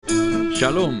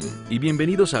Shalom y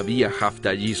bienvenidos a Vía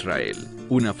Haftaj Israel,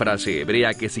 una frase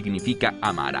hebrea que significa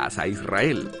amarás a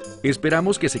Israel.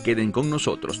 Esperamos que se queden con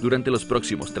nosotros durante los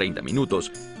próximos 30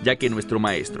 minutos, ya que nuestro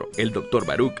maestro, el Dr.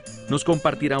 Baruch, nos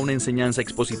compartirá una enseñanza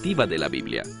expositiva de la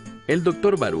Biblia. El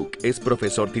Dr. Baruch es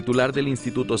profesor titular del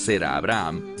Instituto Zera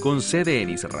Abraham, con sede en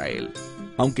Israel.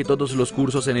 Aunque todos los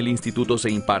cursos en el instituto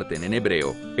se imparten en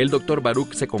hebreo, el Dr.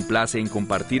 Baruch se complace en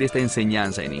compartir esta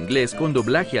enseñanza en inglés con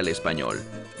doblaje al español.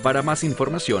 Para más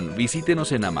información,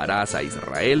 visítenos en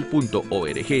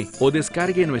amarazaisrael.org o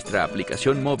descargue nuestra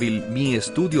aplicación móvil Mi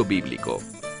Estudio Bíblico.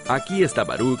 Aquí está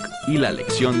Baruch y la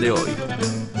lección de hoy.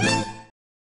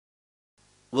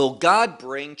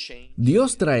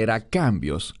 Dios traerá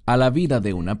cambios a la vida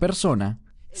de una persona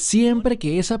siempre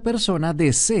que esa persona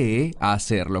desee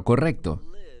hacer lo correcto,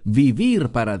 vivir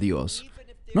para Dios.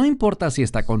 No importa si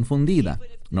está confundida,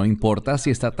 no importa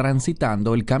si está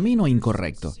transitando el camino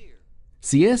incorrecto.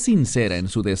 Si es sincera en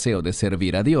su deseo de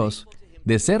servir a Dios,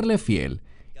 de serle fiel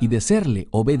y de serle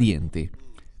obediente,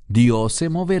 Dios se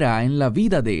moverá en la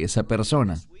vida de esa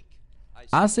persona.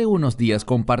 Hace unos días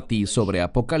compartí sobre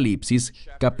Apocalipsis,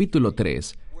 capítulo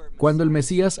 3, cuando el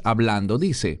Mesías hablando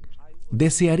dice: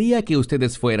 «Desearía que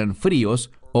ustedes fueran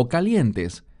fríos o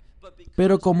calientes,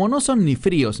 pero como no son ni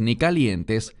fríos ni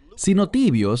calientes, sino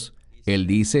tibios, Él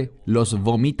dice, los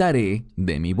vomitaré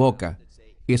de mi boca».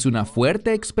 Es una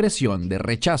fuerte expresión de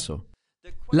rechazo.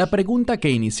 La pregunta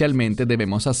que inicialmente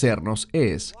debemos hacernos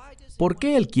es: ¿por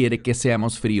qué Él quiere que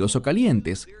seamos fríos o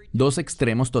calientes? Dos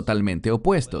extremos totalmente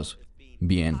opuestos.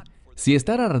 Bien, si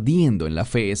estar ardiendo en la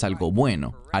fe es algo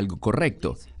bueno, algo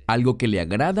correcto, algo que le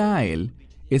agrada a Él,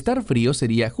 estar frío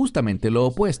sería justamente lo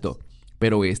opuesto.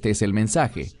 Pero este es el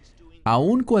mensaje.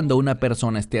 Aun cuando una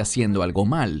persona esté haciendo algo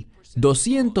mal,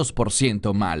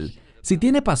 200% mal, si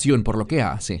tiene pasión por lo que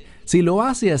hace, si lo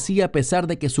hace así a pesar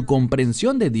de que su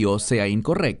comprensión de Dios sea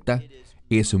incorrecta,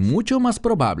 es mucho más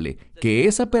probable que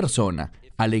esa persona,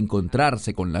 al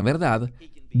encontrarse con la verdad,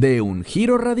 dé un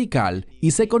giro radical y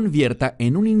se convierta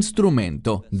en un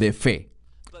instrumento de fe.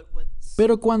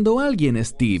 Pero cuando alguien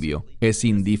es tibio, es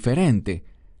indiferente,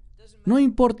 no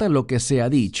importa lo que sea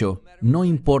dicho, no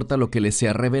importa lo que le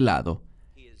sea revelado,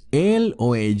 él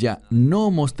o ella no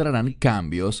mostrarán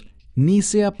cambios, ni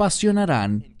se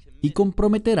apasionarán y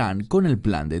comprometerán con el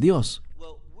plan de Dios.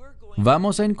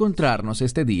 Vamos a encontrarnos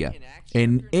este día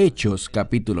en Hechos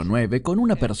capítulo 9 con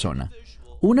una persona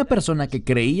que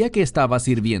creía que estaba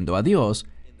sirviendo a Dios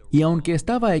y aunque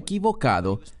estaba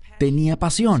equivocado, tenía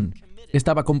pasión,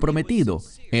 estaba comprometido,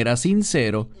 era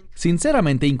sincero,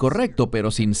 sinceramente incorrecto,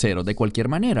 pero sincero de cualquier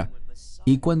manera.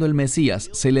 Y cuando el Mesías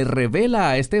se le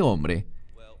revela a este hombre,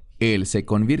 él se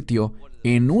convirtió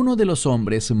en uno de los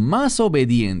hombres más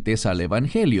obedientes al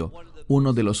Evangelio,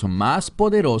 uno de los más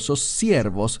poderosos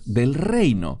siervos del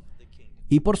reino.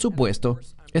 Y por supuesto,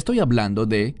 estoy hablando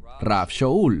de Rav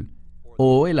Shaul,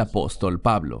 o el apóstol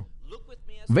Pablo.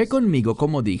 Ve conmigo,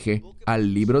 como dije,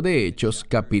 al libro de Hechos,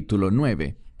 capítulo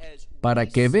 9, para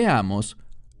que veamos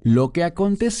lo que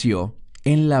aconteció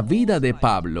en la vida de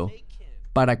Pablo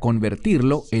para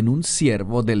convertirlo en un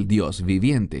siervo del Dios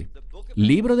viviente.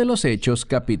 Libro de los Hechos,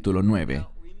 capítulo 9.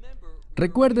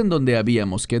 Recuerden dónde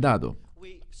habíamos quedado.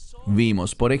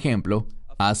 Vimos, por ejemplo,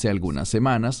 hace algunas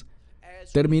semanas,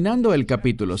 terminando el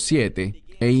capítulo 7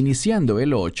 e iniciando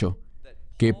el 8,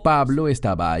 que Pablo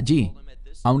estaba allí,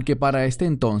 aunque para este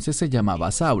entonces se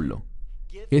llamaba Saulo.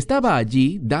 Estaba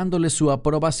allí dándole su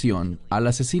aprobación al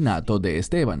asesinato de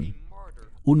Esteban,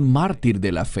 un mártir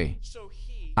de la fe.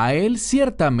 A él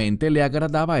ciertamente le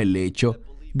agradaba el hecho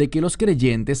de que los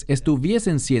creyentes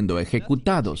estuviesen siendo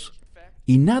ejecutados.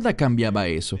 Y nada cambiaba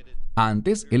eso.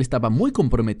 Antes, él estaba muy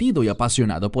comprometido y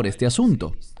apasionado por este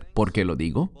asunto. ¿Por qué lo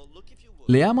digo?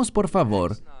 Leamos, por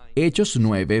favor, Hechos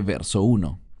 9, verso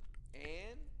 1.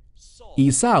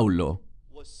 Y Saulo,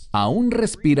 aún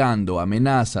respirando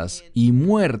amenazas y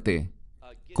muerte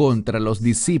contra los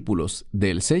discípulos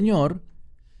del Señor.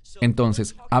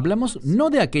 Entonces, hablamos no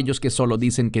de aquellos que solo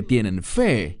dicen que tienen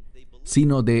fe,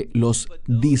 sino de los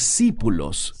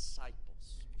discípulos.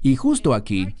 Y justo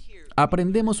aquí,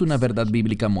 aprendemos una verdad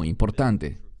bíblica muy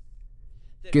importante,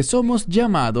 que somos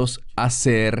llamados a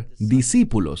ser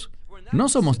discípulos. No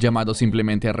somos llamados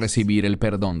simplemente a recibir el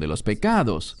perdón de los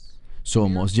pecados.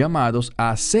 Somos llamados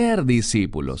a ser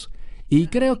discípulos. Y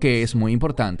creo que es muy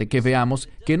importante que veamos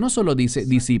que no solo dice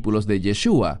discípulos de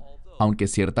Yeshua, aunque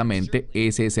ciertamente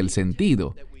ese es el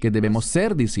sentido, que debemos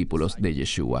ser discípulos de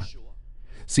Yeshua,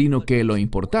 sino que lo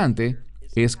importante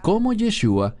es cómo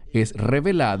Yeshua es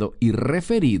revelado y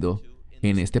referido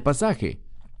en este pasaje.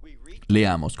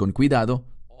 Leamos con cuidado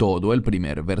todo el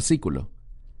primer versículo.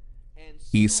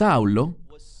 Y Saulo,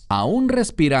 aún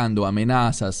respirando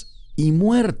amenazas y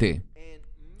muerte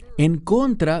en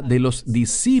contra de los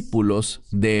discípulos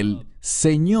del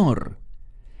Señor.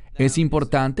 Es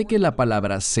importante que la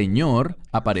palabra Señor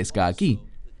aparezca aquí.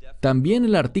 También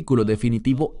el artículo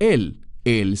definitivo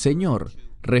el Señor,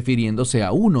 refiriéndose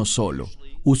a uno solo.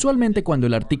 Usualmente cuando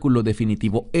el artículo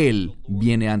definitivo el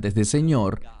viene antes de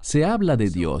Señor, se habla de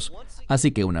Dios.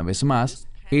 Así que una vez más,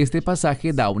 este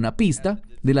pasaje da una pista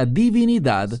de la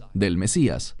divinidad del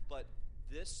Mesías.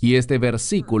 Y este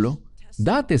versículo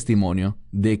da testimonio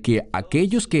de que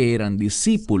aquellos que eran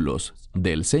discípulos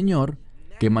del Señor,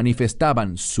 que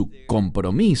manifestaban su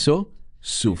compromiso,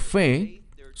 su fe,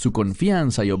 su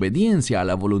confianza y obediencia a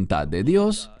la voluntad de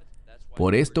Dios,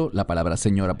 por esto la palabra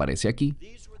Señor aparece aquí,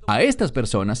 a estas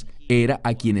personas era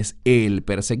a quienes Él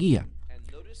perseguía.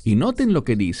 Y noten lo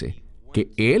que dice,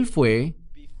 que Él fue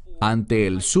ante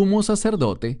el sumo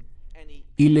sacerdote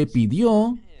y le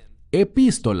pidió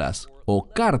epístolas o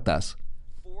cartas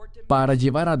para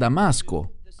llevar a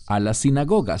Damasco, a las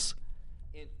sinagogas,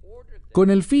 con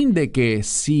el fin de que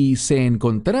si se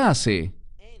encontrase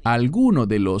alguno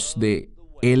de los de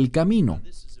el camino.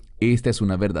 Esta es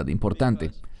una verdad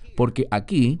importante, porque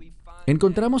aquí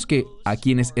encontramos que a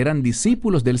quienes eran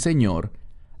discípulos del Señor,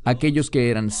 aquellos que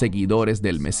eran seguidores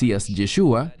del Mesías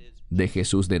Yeshua, de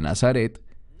Jesús de Nazaret,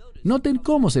 noten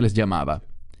cómo se les llamaba.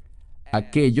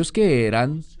 Aquellos que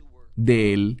eran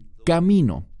del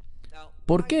camino.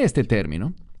 ¿Por qué este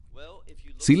término?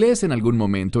 Si lees en algún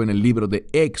momento en el libro de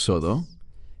Éxodo,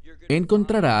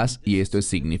 encontrarás, y esto es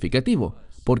significativo,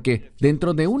 porque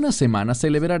dentro de una semana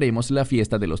celebraremos la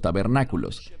fiesta de los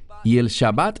tabernáculos, y el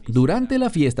Shabbat durante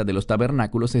la fiesta de los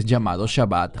tabernáculos es llamado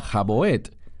Shabbat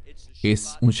Haboet.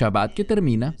 Es un Shabbat que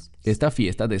termina esta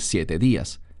fiesta de 7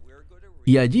 días.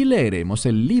 Y allí leeremos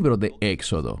el libro de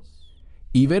Éxodo,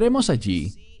 y veremos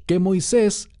allí que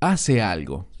Moisés hace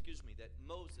algo.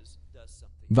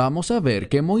 Vamos a ver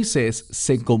que Moisés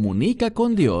se comunica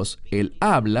con Dios, él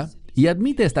habla y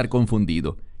admite estar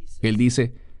confundido. Él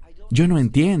dice, yo no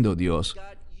entiendo, Dios.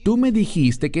 Tú me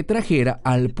dijiste que trajera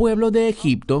al pueblo de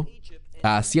Egipto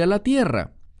hacia la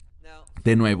tierra.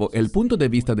 De nuevo, el punto de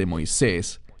vista de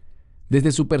Moisés,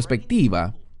 desde su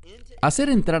perspectiva, hacer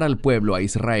entrar al pueblo a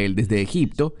Israel desde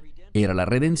Egipto era la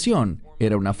redención,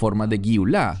 era una forma de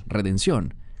Giulá,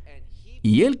 redención.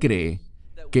 Y él cree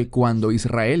que cuando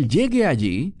Israel llegue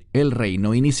allí, el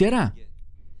reino iniciará.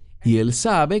 Y él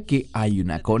sabe que hay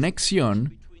una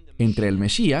conexión entre el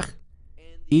Mesías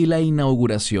y la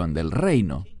inauguración del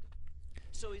reino.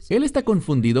 Él está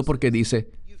confundido porque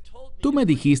dice, tú me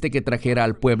dijiste que trajera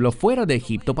al pueblo fuera de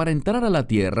Egipto para entrar a la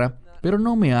tierra, pero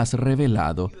no me has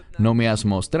revelado, no me has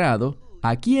mostrado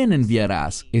a quién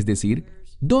enviarás, es decir,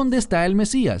 ¿dónde está el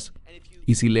Mesías?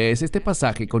 Y si lees este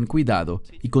pasaje con cuidado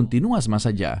y continúas más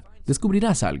allá,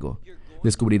 descubrirás algo.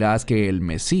 Descubrirás que el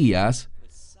Mesías,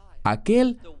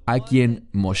 aquel a quien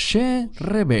Moshe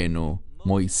Rebenu,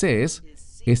 Moisés,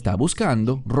 está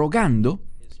buscando, rogando,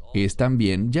 es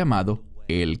también llamado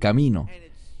el camino.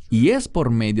 Y es por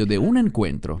medio de un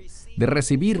encuentro, de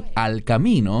recibir al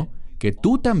camino, que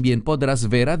tú también podrás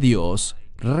ver a Dios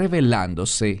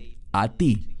revelándose a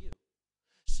ti.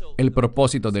 El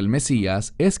propósito del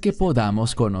Mesías es que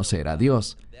podamos conocer a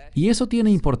Dios, y eso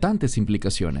tiene importantes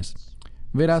implicaciones.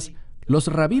 Verás, los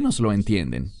rabinos lo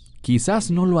entienden.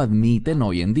 Quizás no lo admiten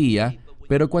hoy en día,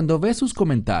 pero cuando ves sus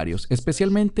comentarios,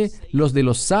 especialmente los de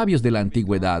los sabios de la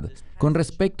antigüedad, con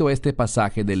respecto a este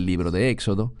pasaje del libro de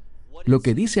Éxodo, lo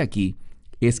que dice aquí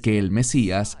es que el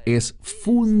Mesías es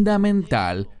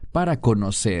fundamental para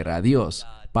conocer a Dios,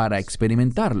 para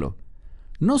experimentarlo.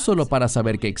 No solo para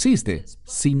saber que existe,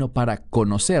 sino para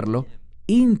conocerlo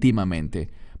íntimamente,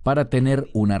 para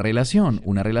tener una relación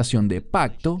de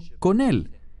pacto con Él.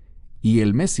 Y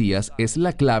el Mesías es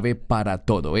la clave para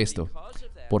todo esto.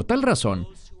 Por tal razón,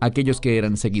 aquellos que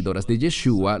eran seguidores de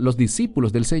Yeshua, los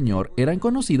discípulos del Señor, eran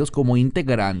conocidos como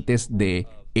integrantes de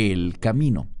el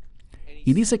camino.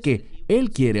 Y dice que Él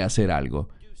quiere hacer algo.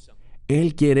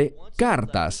 Él quiere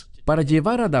cartas para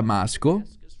llevar a Damasco,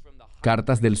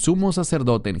 cartas del sumo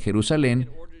sacerdote en Jerusalén,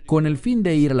 con el fin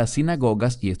de ir a las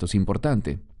sinagogas, y esto es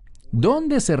importante.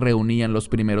 ¿Dónde se reunían los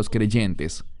primeros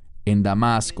creyentes? En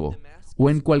Damasco o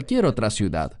en cualquier otra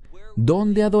ciudad.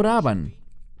 ¿Dónde adoraban?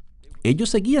 Ellos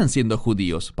seguían siendo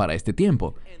judíos para este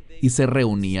tiempo y se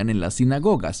reunían en las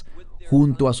sinagogas,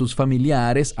 junto a sus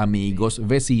familiares, amigos,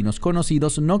 vecinos,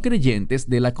 conocidos no creyentes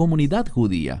de la comunidad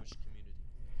judía.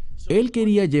 Él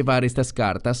quería llevar estas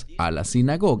cartas a las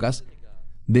sinagogas,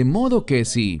 de modo que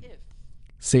si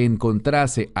se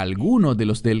encontrase alguno de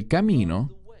los del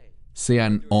camino,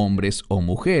 sean hombres o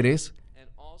mujeres,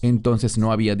 Entonces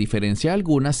no había diferencia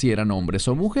alguna si eran hombres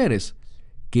o mujeres.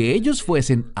 Que ellos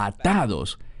fuesen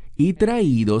atados y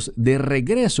traídos de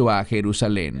regreso a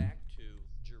Jerusalén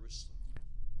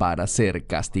para ser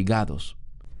castigados.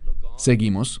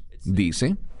 Seguimos,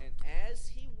 dice,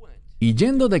 y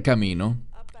yendo de camino,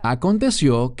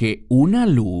 aconteció que una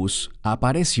luz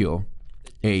apareció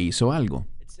e hizo algo.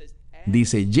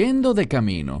 Dice, yendo de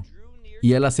camino,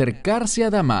 y al acercarse a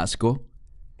Damasco,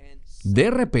 de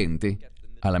repente,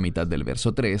 a la mitad del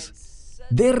verso 3,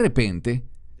 de repente,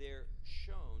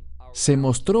 se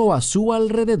mostró a su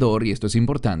alrededor, y esto es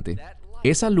importante,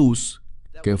 esa luz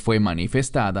que fue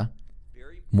manifestada,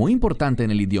 muy importante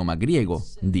en el idioma griego,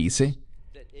 dice,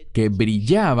 que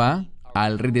brillaba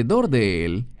alrededor de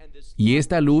él, y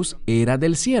esta luz era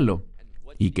del cielo.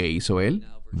 ¿Y qué hizo él?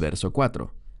 Verso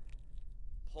 4.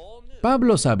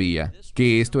 Pablo sabía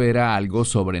que esto era algo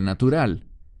sobrenatural,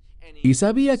 y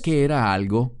sabía que era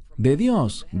algo de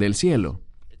Dios, del cielo.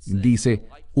 Dice,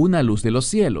 una luz de los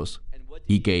cielos.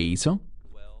 ¿Y qué hizo?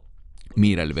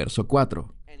 Mira el verso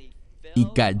 4. Y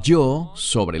cayó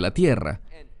sobre la tierra,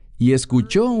 y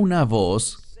escuchó una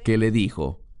voz que le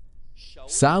dijo,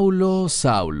 Saulo,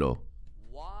 Saulo,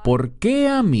 ¿por qué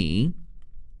a mí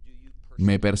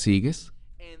me persigues?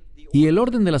 Y el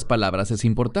orden de las palabras es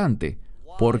importante.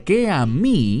 ¿Por qué a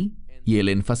mí? Y el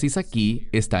énfasis aquí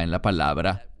está en la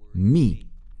palabra mí.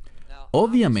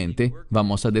 Obviamente,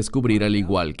 vamos a descubrir, al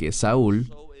igual que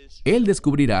Saúl, él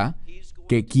descubrirá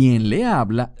que quien le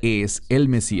habla es el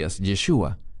Mesías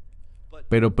Yeshua.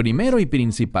 Pero primero y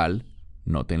principal,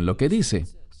 noten lo que dice.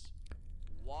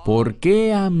 ¿Por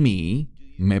qué a mí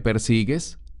me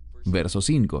persigues? Verso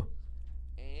 5.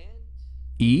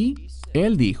 Y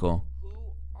él dijo,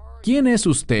 ¿quién es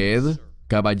usted,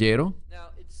 caballero?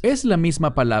 Es la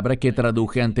misma palabra que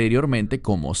traduje anteriormente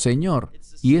como Señor,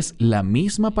 y es la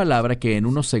misma palabra que en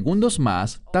unos segundos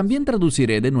más también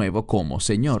traduciré de nuevo como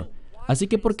Señor. Así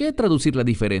que, ¿por qué traducirla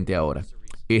diferente ahora?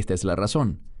 Esta es la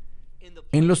razón.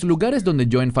 En los lugares donde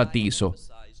yo enfatizo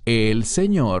el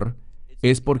Señor,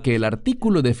 es porque el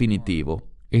artículo definitivo,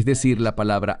 es decir, la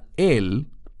palabra Él,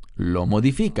 lo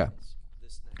modifica.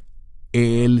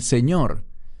 El Señor.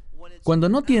 Cuando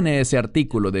no tiene ese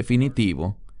artículo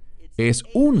definitivo, es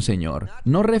un Señor,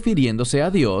 no refiriéndose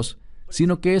a Dios,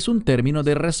 sino que es un término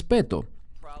de respeto.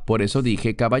 Por eso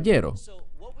dije caballero.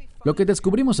 Lo que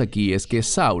descubrimos aquí es que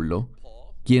Saulo,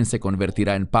 quien se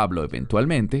convertirá en Pablo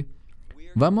eventualmente,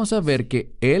 vamos a ver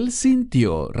que él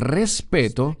sintió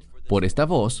respeto por esta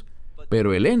voz,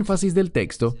 pero el énfasis del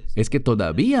texto es que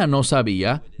todavía no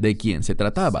sabía de quién se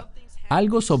trataba.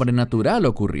 Algo sobrenatural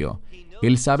ocurrió.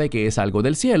 Él sabe que es algo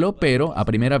del cielo, pero a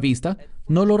primera vista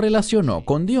no lo relacionó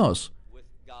con Dios,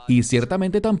 y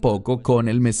ciertamente tampoco con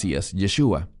el Mesías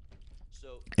Yeshua.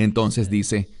 Entonces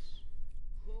dice,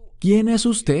 ¿quién es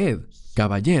usted,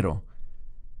 caballero?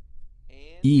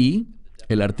 Y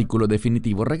el artículo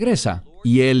definitivo regresa.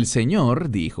 Y el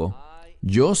Señor dijo,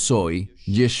 yo soy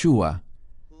Yeshua,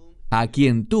 a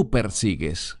quien tú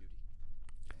persigues.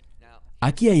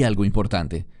 Aquí hay algo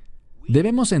importante.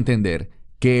 Debemos entender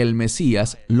que el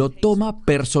Mesías lo toma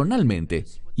personalmente,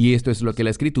 y esto es lo que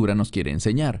la Escritura nos quiere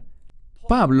enseñar.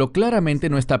 Pablo claramente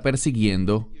no está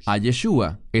persiguiendo a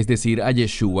Yeshua, es decir, a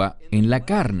Yeshua en la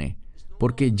carne,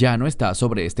 porque ya no está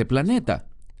sobre este planeta.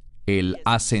 Él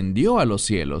ascendió a los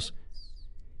cielos.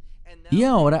 Y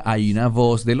ahora hay una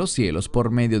voz de los cielos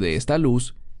por medio de esta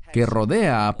luz que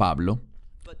rodea a Pablo,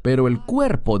 pero el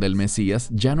cuerpo del Mesías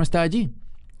ya no está allí.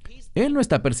 Él no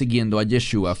está persiguiendo a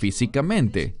Yeshua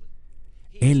físicamente.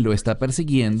 Él lo está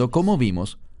persiguiendo, como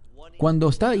vimos, cuando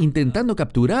está intentando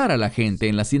capturar a la gente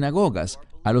en las sinagogas,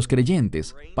 a los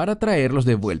creyentes, para traerlos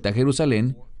de vuelta a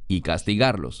Jerusalén y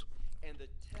castigarlos.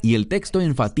 Y el texto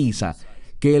enfatiza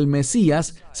que el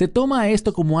Mesías se toma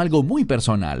esto como algo muy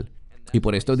personal. Y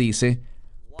por esto dice,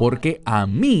 porque a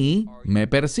mí me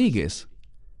persigues.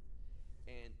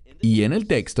 Y en el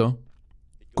texto,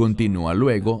 continúa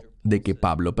luego de que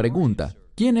Pablo pregunta,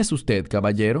 ¿quién es usted,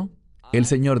 caballero? El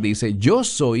Señor dice, yo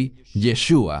soy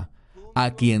Yeshua,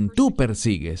 a quien tú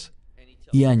persigues.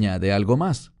 Y añade algo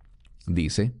más.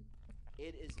 Dice,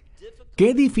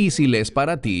 qué difícil es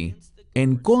para ti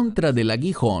en contra del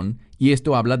aguijón, y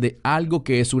esto habla de algo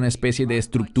que es una especie de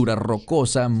estructura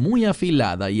rocosa muy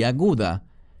afilada y aguda.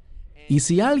 Y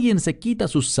si alguien se quita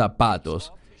sus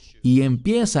zapatos y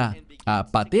empieza a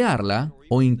patearla,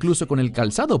 o incluso con el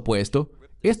calzado puesto,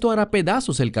 esto hará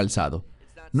pedazos el calzado.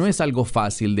 No es algo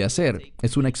fácil de hacer,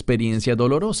 es una experiencia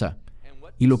dolorosa.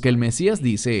 Y lo que el Mesías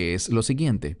dice es lo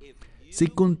siguiente, si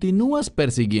continúas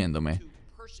persiguiéndome,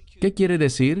 ¿qué quiere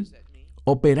decir?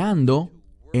 Operando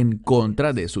en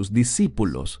contra de sus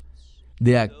discípulos.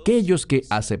 de aquellos que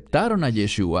aceptaron a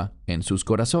Yeshua en sus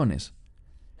corazones.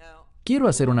 Quiero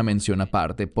hacer una mención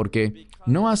aparte porque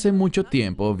no hace mucho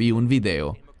tiempo vi un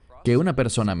video que una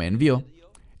persona me envió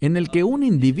en el que un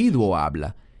individuo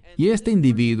habla, y este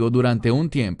individuo durante un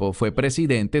tiempo fue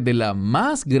presidente de la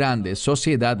más grande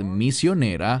sociedad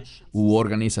misionera u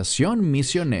organización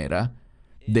misionera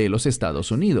de los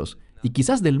Estados Unidos y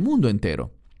quizás del mundo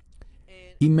entero.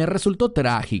 Y me resultó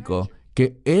trágico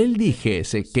que él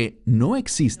dijese que no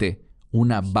existe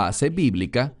una base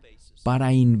bíblica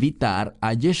para invitar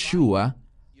a Yeshua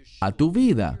a tu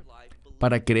vida,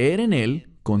 para creer en Él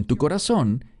con tu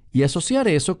corazón y asociar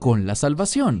eso con la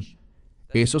salvación.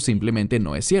 Eso simplemente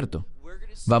no es cierto.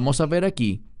 Vamos a ver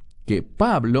aquí que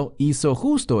Pablo hizo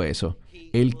justo eso.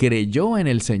 Él creyó en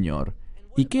el Señor.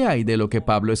 ¿Y qué hay de lo que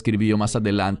Pablo escribió más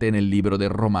adelante en el libro de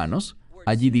Romanos?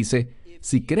 Allí dice,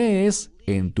 si crees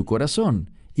en tu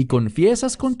corazón y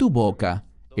confiesas con tu boca,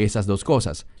 esas dos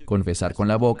cosas, confesar con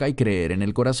la boca y creer en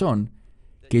el corazón,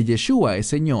 que Yeshua es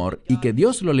Señor y que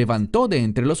Dios lo levantó de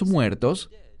entre los muertos,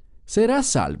 serás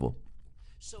salvo.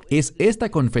 Es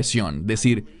esta confesión,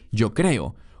 decir, yo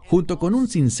creo, junto con un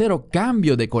sincero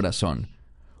cambio de corazón.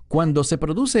 Cuando se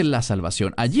produce la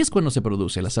salvación, allí es cuando se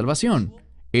produce la salvación.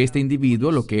 Este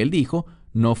individuo, lo que él dijo,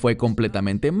 no fue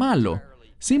completamente malo,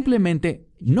 simplemente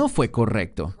no fue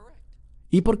correcto.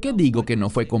 ¿Y por qué digo que no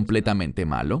fue completamente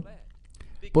malo?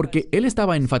 Porque él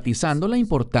estaba enfatizando la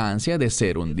importancia de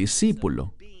ser un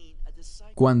discípulo.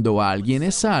 Cuando alguien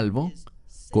es salvo,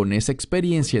 con esa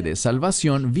experiencia de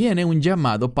salvación viene un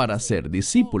llamado para ser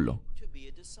discípulo.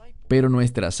 Pero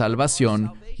nuestra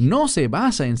salvación no se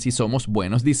basa en si somos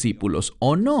buenos discípulos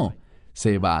o no.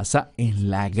 Se basa en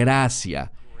la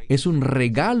gracia. Es un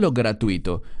regalo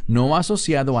gratuito, no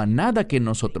asociado a nada que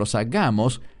nosotros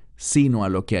hagamos, sino a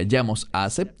lo que hayamos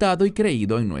aceptado y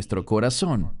creído en nuestro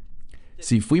corazón.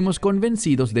 Si fuimos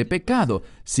convencidos de pecado,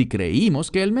 si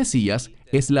creímos que el Mesías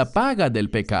es la paga del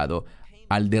pecado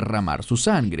al derramar su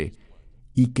sangre,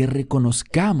 y que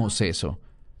reconozcamos eso,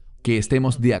 que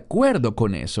estemos de acuerdo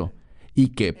con eso, y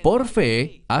que por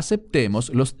fe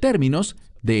aceptemos los términos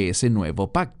de ese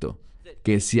nuevo pacto,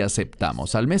 que si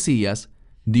aceptamos al Mesías,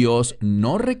 Dios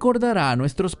no recordará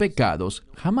nuestros pecados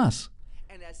jamás.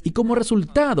 Y como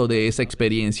resultado de esa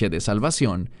experiencia de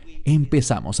salvación,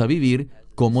 empezamos a vivir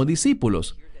como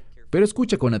discípulos. Pero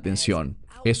escucha con atención,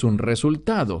 es un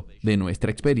resultado de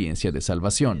nuestra experiencia de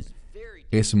salvación.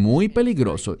 Es muy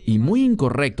peligroso y muy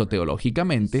incorrecto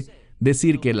teológicamente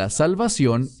decir que la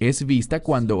salvación es vista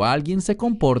cuando alguien se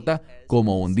comporta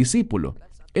como un discípulo.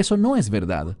 Eso no es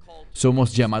verdad.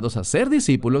 Somos llamados a ser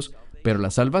discípulos, pero la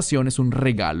salvación es un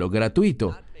regalo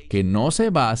gratuito que no se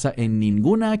basa en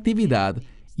ninguna actividad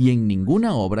y en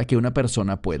ninguna obra que una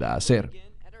persona pueda hacer.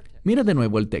 Mira de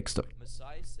nuevo el texto.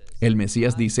 El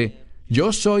Mesías dice,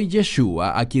 yo soy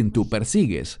Yeshua a quien tú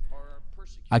persigues.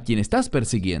 A quien estás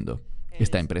persiguiendo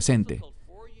está en presente.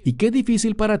 Y qué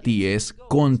difícil para ti es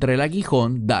contra el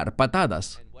aguijón dar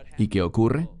patadas. ¿Y qué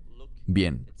ocurre?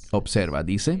 Bien, observa,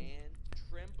 dice,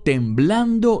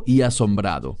 temblando y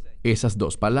asombrado. Esas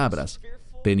dos palabras.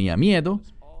 Tenía miedo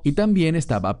y también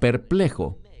estaba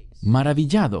perplejo,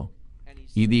 maravillado.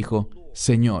 Y dijo,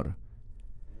 Señor,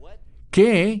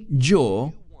 ¿qué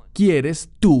quieres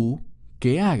tú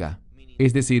que haga?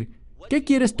 Es decir, ¿qué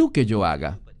quieres tú que yo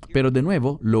haga? Pero de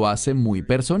nuevo lo hace muy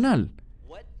personal.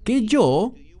 ¿Qué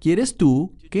quieres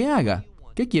tú que haga?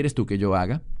 ¿Qué quieres tú que yo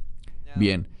haga?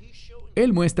 Bien,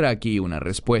 él muestra aquí una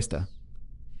respuesta.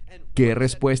 ¿Qué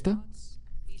respuesta?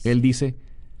 Él dice,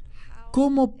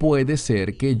 ¿cómo puede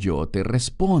ser que yo te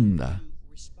responda?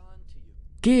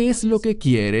 ¿Qué es lo que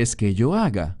quieres que yo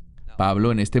haga?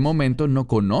 Pablo en este momento no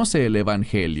conoce el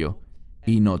Evangelio.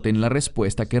 Y noten la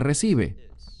respuesta que recibe.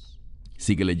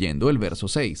 Sigue leyendo el verso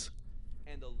 6.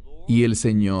 Y el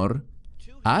Señor,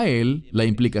 a él, la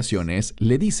implicación es,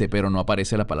 le dice, pero no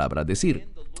aparece la palabra decir.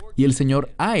 Y el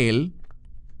Señor a él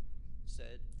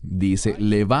dice,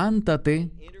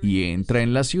 levántate y entra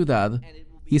en la ciudad,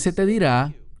 y se te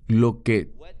dirá lo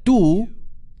que tú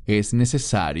es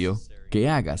necesario que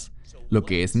hagas. Lo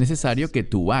que es necesario que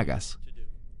tú hagas.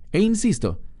 E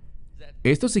insisto,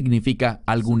 ¿esto significa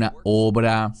alguna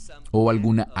obra o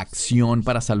alguna acción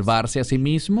para salvarse a sí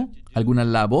mismo? ¿Alguna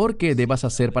labor que debas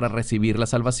hacer para recibir la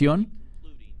salvación?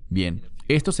 Bien,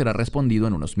 esto será respondido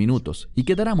en unos minutos y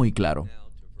quedará muy claro.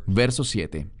 Verso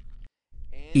 7.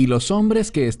 Y los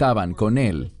hombres que estaban con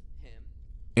él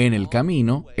en el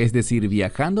camino, es decir,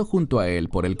 viajando junto a él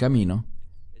por el camino,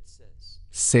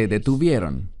 se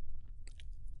detuvieron,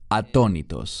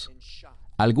 atónitos.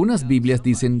 Algunas Biblias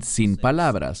dicen sin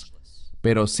palabras,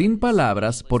 pero sin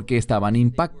palabras porque estaban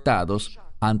impactados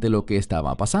ante lo que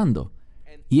estaba pasando.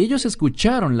 Y ellos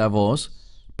escucharon la voz,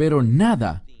 pero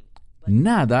nada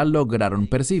lograron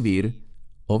percibir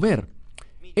o ver.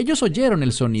 Ellos oyeron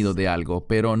el sonido de algo,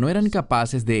 pero no eran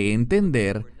capaces de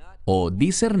entender o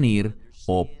discernir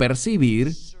o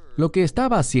percibir lo que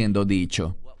estaba siendo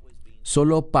dicho.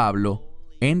 Solo Pablo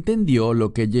entendió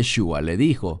lo que Yeshua le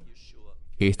dijo.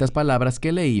 Estas palabras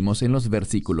que leímos en los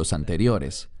versículos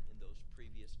anteriores.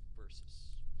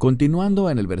 Continuando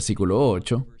en el versículo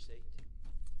 8,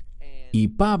 y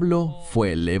Pablo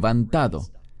fue levantado.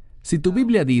 Si tu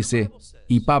Biblia dice,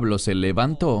 y Pablo se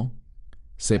levantó,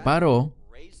 se paró,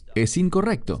 es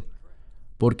incorrecto,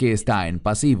 porque está en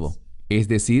pasivo. Es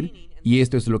decir, y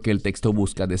esto es lo que el texto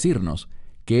busca decirnos,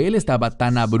 que él estaba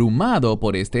tan abrumado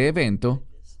por este evento,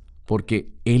 porque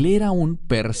él era un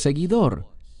perseguidor.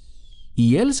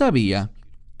 Y él sabía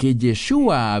que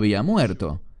Yeshua había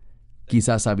muerto.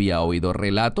 Quizás había oído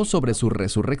relatos sobre su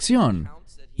resurrección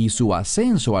y su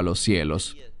ascenso a los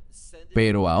cielos.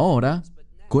 Pero ahora,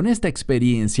 con esta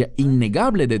experiencia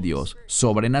innegable de Dios,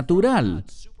 sobrenatural,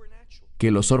 que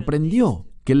lo sorprendió,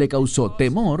 que le causó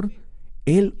temor,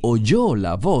 él oyó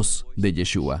la voz de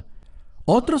Yeshua.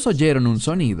 Otros oyeron un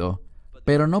sonido,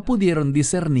 pero no pudieron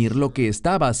discernir lo que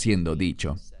estaba siendo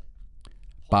dicho.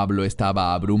 Pablo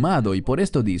estaba abrumado y por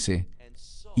esto dice,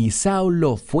 y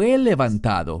Saulo fue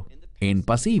levantado en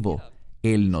pasivo.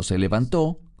 Él no se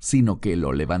levantó, sino que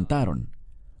lo levantaron.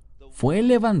 Fue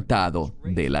levantado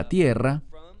de la tierra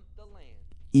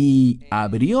y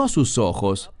abrió sus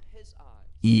ojos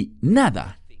y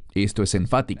nada, esto es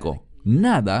enfático,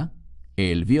 nada,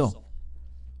 él vio.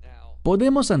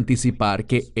 Podemos anticipar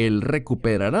que él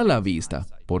recuperará la vista.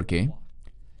 ¿Por qué?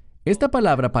 Esta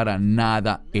palabra para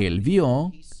nada él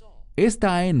vio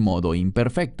está en modo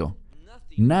imperfecto.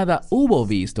 Nada hubo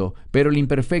visto, pero el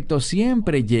imperfecto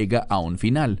siempre llega a un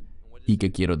final. ¿Y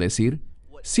qué quiero decir?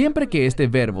 Siempre que este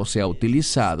verbo sea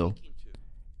utilizado,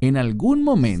 en algún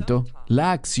momento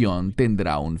la acción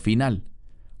tendrá un final.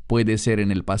 Puede ser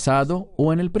en el pasado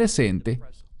o en el presente,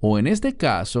 o en este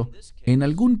caso, en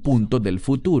algún punto del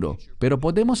futuro, pero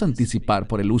podemos anticipar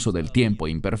por el uso del tiempo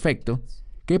imperfecto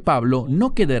que Pablo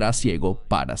no quedará ciego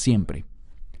para siempre.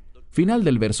 Final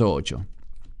del verso 8.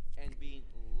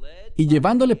 Y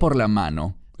llevándole por la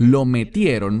mano, lo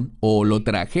metieron o lo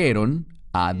trajeron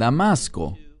a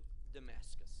Damasco.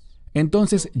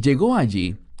 Entonces llegó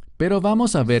allí, pero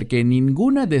vamos a ver que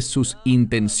ninguna de sus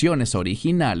intenciones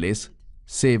originales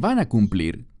se van a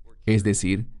cumplir. Es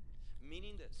decir,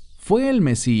 fue el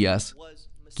Mesías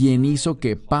quien hizo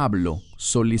que Pablo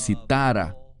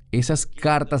solicitara esas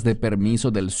cartas de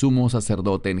permiso del sumo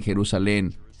sacerdote en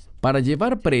Jerusalén para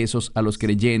llevar presos a los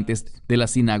creyentes de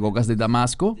las sinagogas de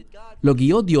Damasco. ¿Lo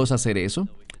guió Dios a hacer eso?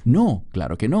 No,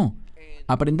 claro que no.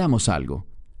 Aprendamos algo.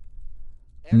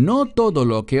 No todo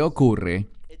lo que ocurre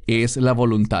es la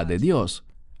voluntad de Dios,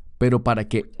 pero para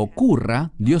que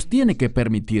ocurra, Dios tiene que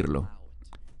permitirlo.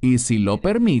 Y si lo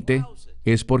permite,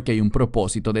 es porque hay un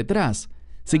propósito detrás.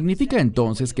 ¿Significa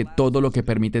entonces que todo lo que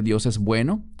permite Dios es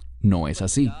bueno? No es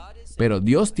así. Pero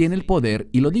Dios tiene el poder,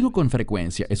 y lo digo con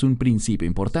frecuencia, es un principio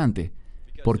importante,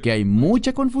 porque hay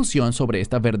mucha confusión sobre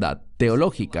esta verdad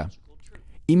teológica.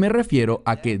 Y me refiero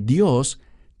a que Dios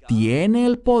tiene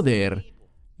el poder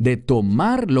de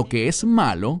tomar lo que es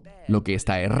malo, lo que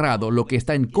está errado, lo que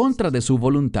está en contra de su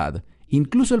voluntad,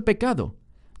 incluso el pecado.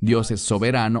 Dios es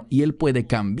soberano y Él puede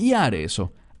cambiar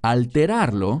eso,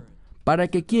 alterarlo, para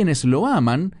que quienes lo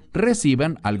aman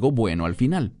reciban algo bueno al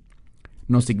final.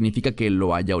 No significa que Él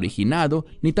lo haya originado,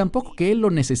 ni tampoco que Él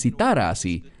lo necesitara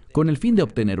así, con el fin de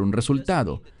obtener un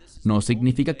resultado. No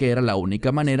significa que era la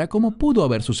única manera como pudo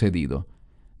haber sucedido.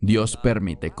 Dios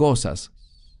permite cosas,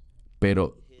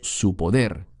 pero su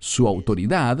poder, su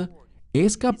autoridad,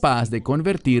 es capaz de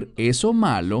convertir eso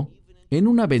malo en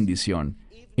una bendición,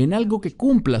 en algo que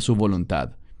cumpla su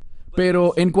voluntad.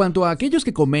 Pero en cuanto a aquellos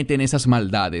que cometen esas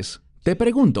maldades, te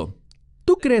pregunto,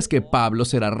 ¿tú crees que Pablo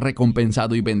será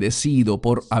recompensado y bendecido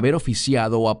por haber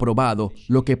oficiado o aprobado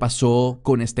lo que pasó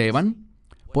con Esteban?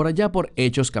 Por allá por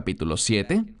Hechos capítulo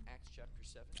 7.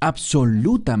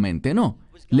 Absolutamente no.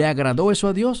 ¿Le agradó eso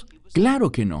a Dios?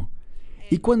 Claro que no.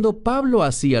 Y cuando Pablo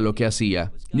hacía lo que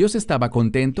hacía, ¿Dios estaba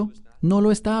contento? No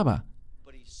lo estaba.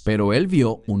 Pero él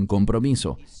vio un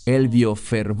compromiso. Él vio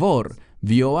fervor.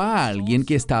 Vio a alguien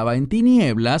que estaba en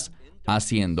tinieblas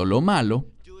haciendo lo malo.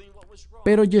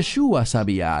 Pero Yeshua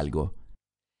sabía algo.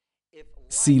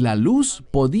 Si la luz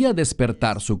podía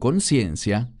despertar su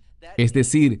conciencia, es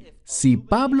decir, si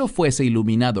Pablo fuese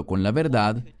iluminado con la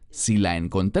verdad, si la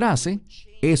encontrase,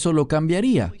 eso lo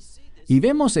cambiaría. Y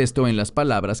vemos esto en las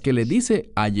palabras que le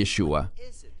dice a Yeshua.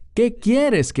 ¿Qué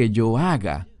quieres que yo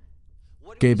haga?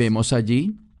 ¿Qué vemos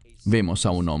allí? vemos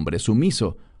a un hombre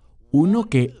sumiso, uno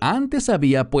que antes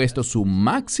había puesto su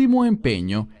máximo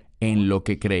empeño en lo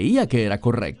que creía que era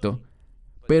correcto,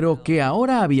 pero que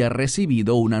ahora había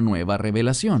recibido una nueva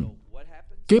revelación.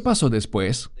 ¿Qué pasó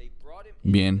después?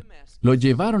 Bien, lo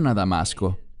llevaron a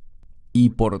Damasco y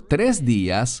por 3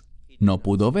 días no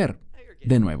pudo ver.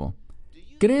 De nuevo,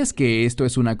 ¿crees que esto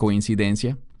es una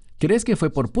coincidencia? ¿Crees que fue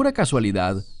por pura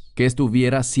casualidad que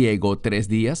estuviera ciego 3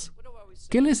 días?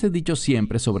 ¿Qué les he dicho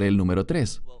siempre sobre el número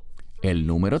 3? El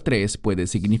número 3 puede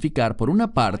significar, por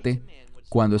una parte,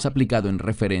 cuando es aplicado en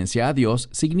referencia a Dios,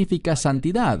 significa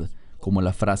santidad, como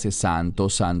la frase santo,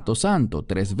 santo, santo,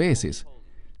 3 veces.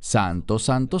 Santo,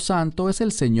 santo, santo es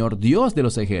el Señor Dios de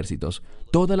los ejércitos.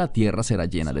 Toda la tierra será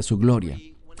llena de su gloria.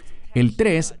 El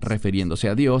 3, refiriéndose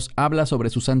a Dios, habla sobre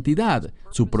su santidad,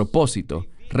 su propósito,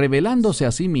 revelándose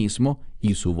a sí mismo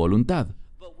y su voluntad.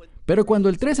 Pero cuando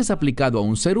el 3 es aplicado a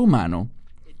un ser humano,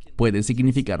 puede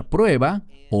significar prueba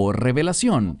o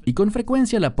revelación, y con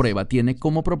frecuencia la prueba tiene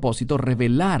como propósito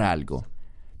revelar algo.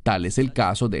 Tal es el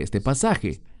caso de este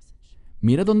pasaje.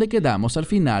 Mira dónde quedamos al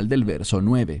final del verso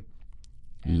 9.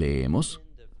 Leemos.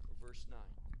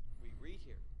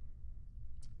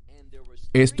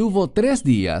 Estuvo 3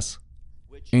 días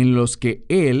en los que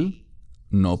él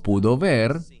no pudo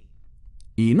ver,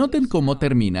 y noten cómo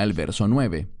termina el verso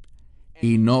 9.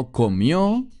 Y no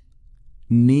comió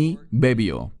ni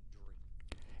bebió.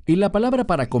 Y la palabra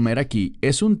para comer aquí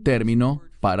es un término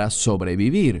para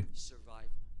sobrevivir.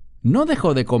 No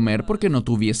dejó de comer porque no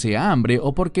tuviese hambre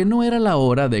o porque no era la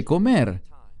hora de comer,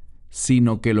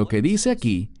 sino que lo que dice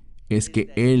aquí es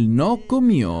que él no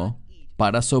comió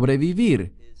para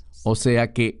sobrevivir, o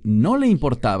sea que no le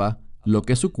importaba lo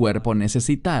que su cuerpo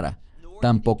necesitara.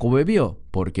 Tampoco bebió.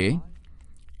 ¿Por qué?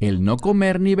 El no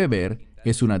comer ni beber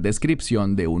es una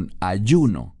descripción de un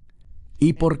ayuno.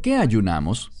 ¿Y por qué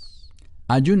ayunamos?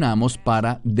 Ayunamos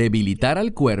para debilitar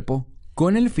al cuerpo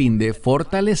con el fin de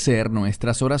fortalecer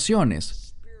nuestras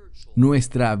oraciones,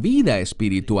 nuestra vida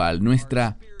espiritual,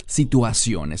 nuestra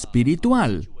situación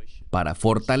espiritual, para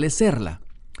fortalecerla,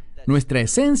 nuestra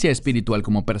esencia espiritual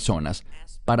como personas,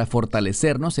 para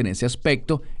fortalecernos en ese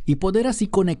aspecto y poder así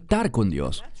conectar con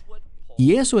Dios.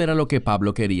 Y eso era lo que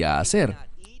Pablo quería hacer.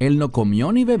 Él no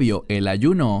comió ni bebió, él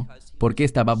ayunó porque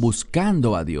estaba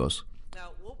buscando a Dios.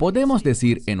 Podemos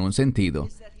decir, en un sentido,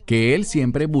 que él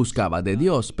siempre buscaba de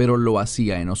Dios, pero lo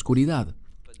hacía en oscuridad.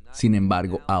 Sin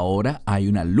embargo, ahora hay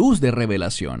una luz de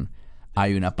revelación,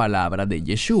 hay una palabra de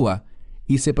Yeshua,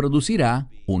 y se producirá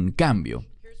un cambio.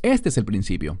 Este es el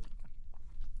principio.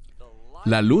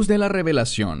 La luz de la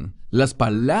revelación, las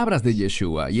palabras de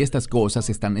Yeshua y estas cosas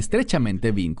están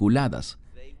estrechamente vinculadas.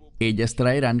 Ellas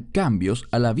traerán cambios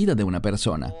a la vida de una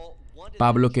persona.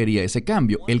 Pablo quería ese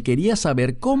cambio. Él quería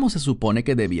saber cómo se supone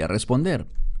que debía responder.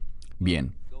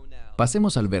 Bien,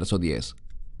 pasemos al verso 10.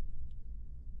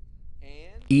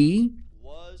 Y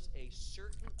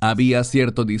había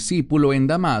cierto discípulo en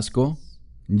Damasco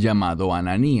llamado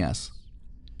Ananías.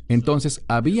 Entonces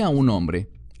había un hombre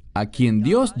a quien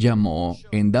Dios llamó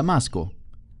en Damasco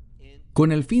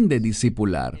con el fin de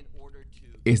discipular,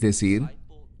 es decir,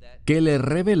 que le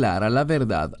revelara la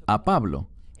verdad a Pablo,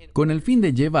 con el fin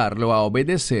de llevarlo a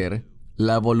obedecer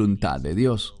la voluntad de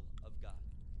Dios.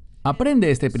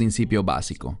 Aprende este principio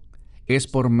básico. Es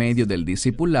por medio del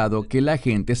discipulado que la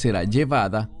gente será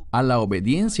llevada a la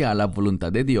obediencia a la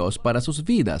voluntad de Dios para sus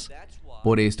vidas.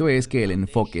 Por esto es que el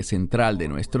enfoque central de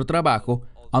nuestro trabajo,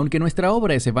 aunque nuestra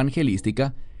obra es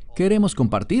evangelística, queremos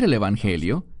compartir el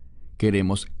Evangelio,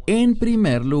 queremos en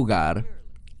primer lugar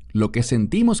lo que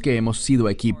sentimos que hemos sido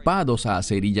equipados a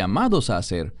hacer y llamados a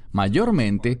hacer,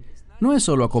 mayormente, no es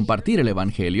solo a compartir el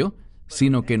Evangelio,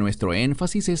 sino que nuestro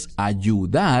énfasis es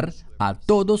ayudar a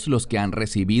todos los que han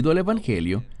recibido el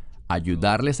Evangelio,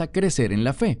 ayudarles a crecer en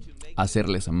la fe,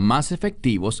 hacerles más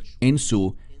efectivos en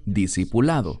su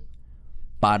discipulado,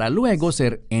 para luego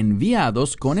ser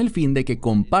enviados con el fin de que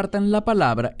compartan la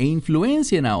palabra e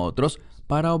influencien a otros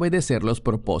para obedecer los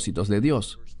propósitos de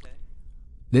Dios.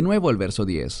 De nuevo el verso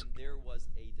 10.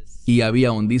 Y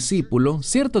había un discípulo,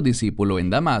 cierto discípulo en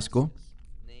Damasco,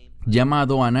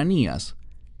 llamado Ananías.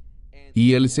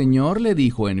 Y el Señor le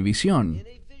dijo en visión,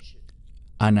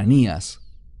 Ananías.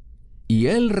 Y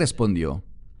él respondió,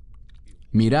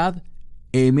 mirad,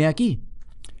 heme aquí.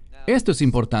 Esto es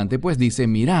importante, pues dice,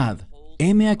 mirad,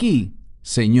 heme aquí,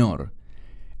 Señor.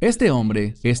 Este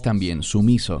hombre es también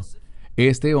sumiso.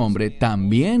 Este hombre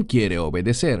también quiere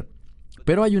obedecer.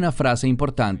 Pero hay una frase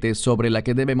importante sobre la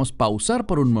que debemos pausar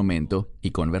por un momento y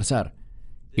conversar.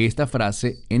 Esta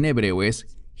frase en hebreo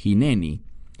es hineni.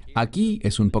 Aquí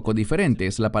es un poco diferente,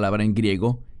 es la palabra en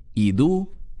griego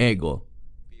idú ego.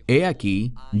 he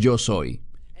aquí, yo soy.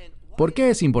 ¿Por qué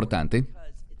es importante?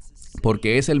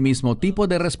 Porque es el mismo tipo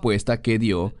de respuesta que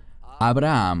dio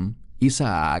Abraham,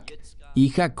 Isaac y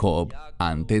Jacob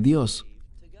ante Dios.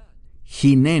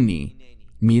 Hineni,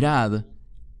 mirad,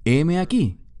 heme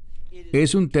aquí.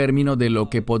 Es un término de lo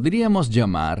que podríamos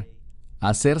llamar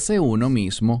hacerse uno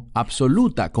mismo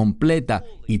absoluta, completa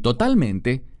y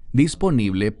totalmente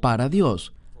disponible para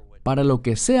Dios, para lo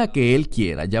que sea que Él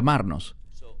quiera llamarnos.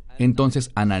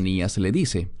 Entonces Ananías le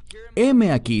dice,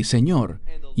 heme aquí, Señor.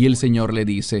 Y el Señor le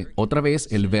dice, otra vez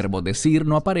el verbo decir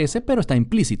no aparece, pero está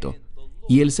implícito.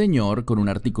 Y el Señor, con un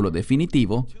artículo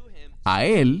definitivo, a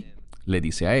él, le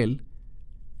dice a él,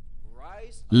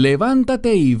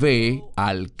 levántate y ve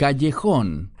al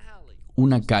callejón.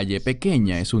 Una calle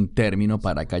pequeña es un término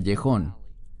para callejón.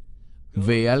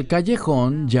 Ve al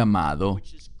callejón llamado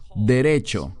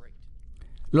derecho.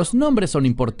 Los nombres son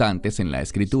importantes en la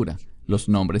Escritura. Los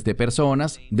nombres de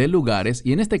personas, de lugares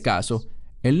y en este caso,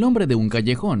 el nombre de un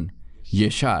callejón,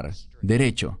 Yeshar,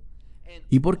 derecho.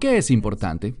 ¿Y por qué es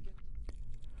importante?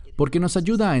 Porque nos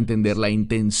ayuda a entender la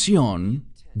intención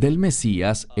del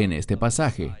Mesías en este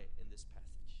pasaje.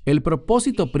 El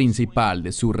propósito principal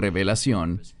de su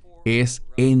revelación es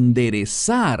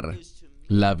enderezar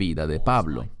la vida de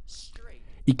Pablo.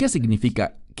 ¿Y qué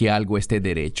significa que algo esté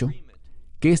derecho?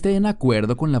 Que esté en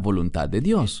acuerdo con la voluntad de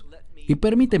Dios. Y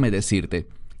permíteme decirte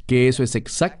que eso es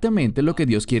exactamente lo que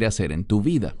Dios quiere hacer en tu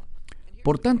vida.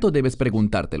 Por tanto, debes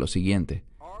preguntarte lo siguiente: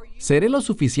 ¿seré lo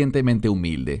suficientemente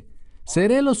humilde?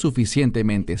 ¿Seré lo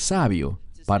suficientemente sabio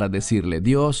para decirle,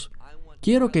 Dios,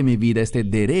 quiero que mi vida esté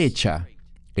derecha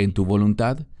en tu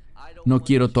voluntad? No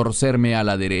quiero torcerme a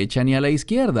la derecha ni a la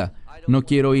izquierda. No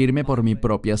quiero irme por mi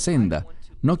propia senda.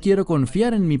 No quiero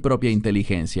confiar en mi propia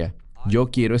inteligencia.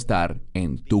 Yo quiero estar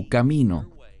en tu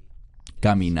camino.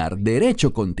 Caminar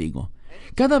derecho contigo.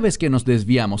 Cada vez que nos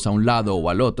desviamos a un lado o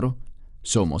al otro,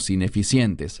 somos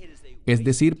ineficientes. Es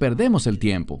decir, perdemos el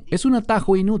tiempo. Es un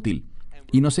atajo inútil.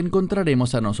 Y nos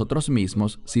encontraremos a nosotros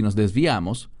mismos, si nos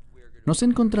desviamos, nos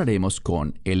encontraremos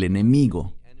con el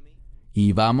enemigo.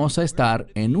 Y vamos a estar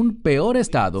en un peor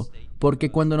estado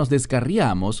porque cuando nos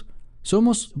descarriamos,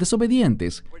 somos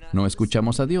desobedientes, no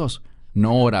escuchamos a Dios,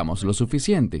 no oramos lo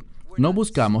suficiente, no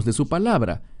buscamos de su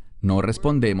palabra, no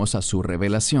respondemos a su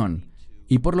revelación,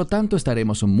 y por lo tanto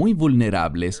estaremos muy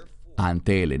vulnerables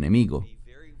ante el enemigo.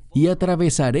 Y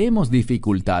atravesaremos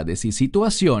dificultades y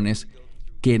situaciones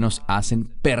que nos hacen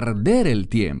perder el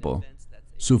tiempo,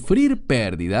 sufrir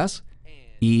pérdidas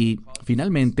y,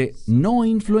 finalmente, no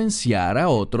influenciar a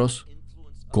otros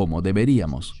como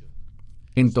deberíamos.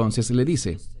 Entonces le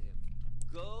dice,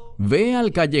 ve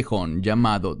al callejón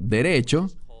llamado derecho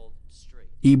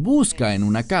y busca en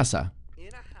una casa,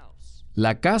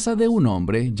 la casa de un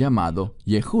hombre llamado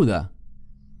Yehuda,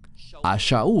 a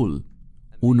Shaul,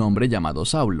 un hombre llamado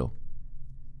Saulo,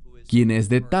 quien es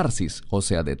de Tarsis, o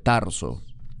sea, de Tarso,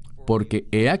 porque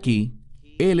he aquí,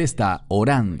 él está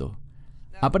orando.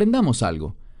 Aprendamos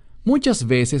algo. Muchas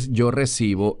veces yo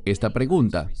recibo esta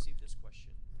pregunta.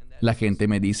 La gente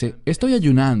me dice, estoy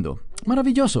ayunando.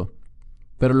 Maravilloso.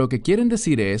 Pero lo que quieren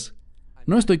decir es,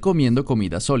 no estoy comiendo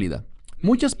comida sólida.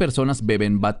 Muchas personas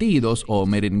beben batidos o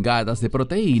merengadas de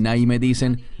proteína y me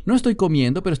dicen, no estoy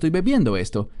comiendo, pero estoy bebiendo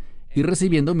esto y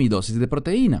recibiendo mi dosis de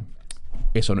proteína.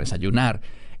 Eso no es ayunar.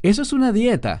 Eso es una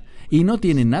dieta y no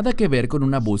tiene nada que ver con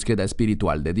una búsqueda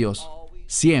espiritual de Dios.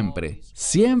 Siempre,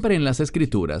 siempre en las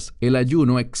Escrituras, el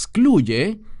ayuno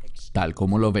excluye, tal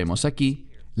como lo vemos aquí,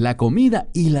 la comida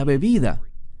y la bebida.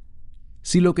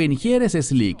 Si lo que ingieres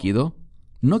es líquido,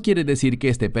 no quiere decir que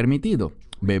esté permitido.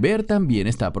 Beber también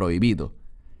está prohibido.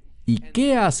 ¿Y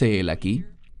qué hace él aquí?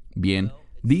 Bien,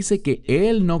 dice que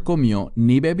él no comió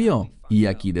ni bebió, y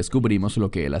aquí descubrimos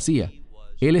lo que él hacía.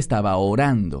 Él estaba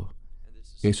orando.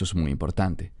 Eso es muy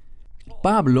importante.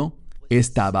 Pablo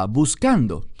estaba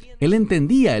buscando. Él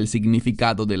entendía el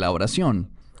significado de la oración.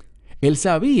 Él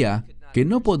sabía que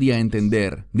no podía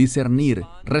entender, discernir,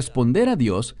 responder a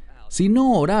Dios si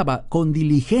no oraba con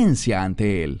diligencia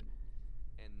ante Él.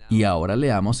 Y ahora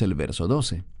leamos el verso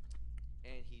 12.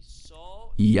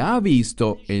 Y ha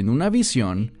visto en una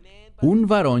visión un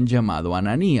varón llamado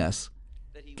Ananías,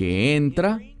 que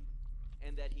entra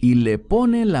y le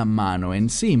pone la mano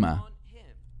encima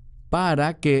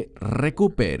para que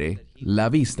recupere la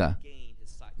vista.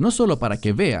 No solo para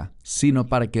que vea, sino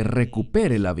para que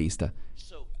recupere la vista.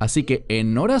 Así que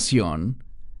en oración,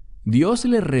 Dios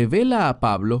le revela a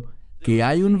Pablo que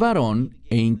hay un varón,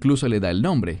 e incluso le da el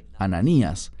nombre,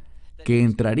 Ananías, que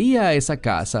entraría a esa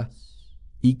casa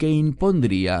y que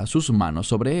impondría sus manos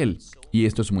sobre él. Y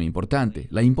esto es muy importante,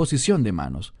 la imposición de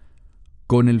manos.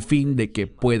 con el fin de que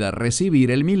pueda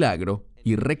recibir el milagro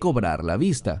y recobrar la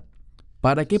vista,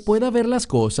 para que pueda ver las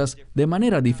cosas de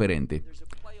manera diferente.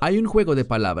 Hay un juego de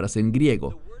palabras en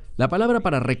griego. La palabra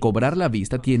para recobrar la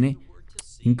vista tiene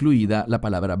incluida la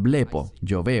palabra blepo,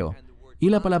 yo veo, y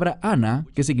la palabra ana,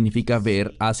 que significa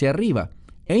ver hacia arriba,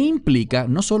 e implica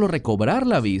no solo recobrar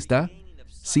la vista,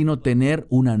 sino tener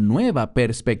una nueva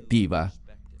perspectiva.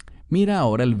 Mira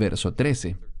ahora el verso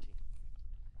 13.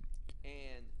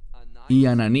 Y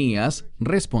Ananías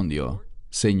respondió,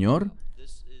 Señor,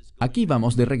 aquí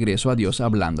vamos de regreso a Dios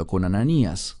hablando con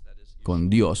Ananías. Con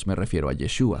Dios me refiero a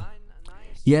Yeshua.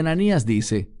 Y Ananías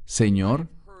dice, Señor,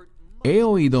 he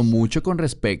oído mucho con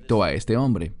respecto a este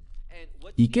hombre.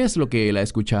 ¿Y qué es lo que él ha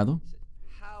escuchado?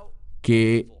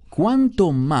 Que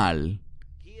cuánto mal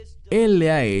él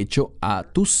le ha hecho a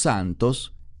tus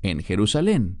santos en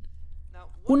Jerusalén.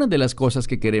 Una de las cosas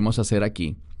que queremos hacer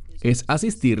aquí es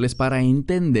asistirles para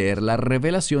entender la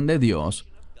revelación de Dios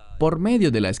por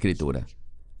medio de la Escritura.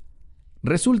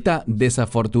 Resulta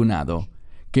desafortunado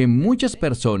que muchas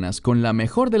personas con la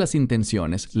mejor de las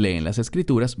intenciones leen las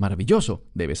Escrituras. Maravilloso,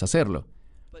 debes hacerlo.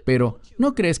 Pero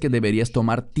 ¿no crees que deberías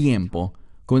tomar tiempo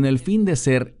con el fin de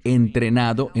ser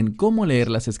entrenado en cómo leer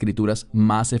las Escrituras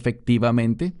más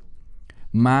efectivamente?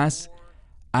 Más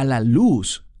a la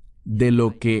luz de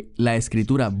lo que la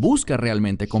Escritura busca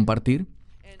realmente compartir.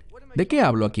 ¿De qué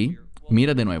hablo aquí?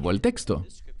 Mira de nuevo el texto.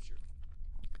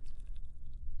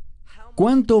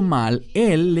 ¿Cuánto mal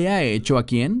él le ha hecho a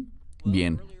quién?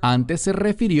 Bien, antes se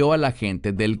refirió a la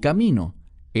gente del camino,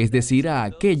 es decir, a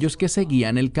aquellos que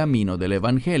seguían el camino del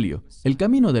Evangelio, el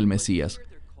camino del Mesías.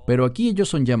 Pero aquí ellos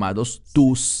son llamados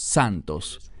tus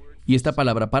santos. Y esta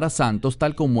palabra para santos,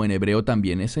 tal como en hebreo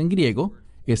también es en griego,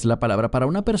 es la palabra para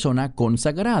una persona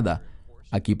consagrada.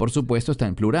 Aquí, por supuesto, está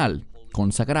en plural,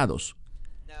 consagrados.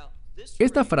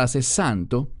 Esta frase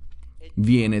santo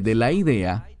viene de la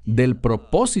idea del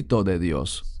propósito de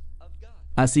Dios.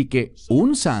 Así que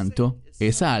un santo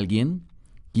es alguien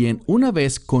quien una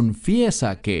vez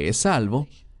confiesa que es salvo,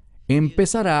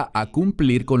 empezará a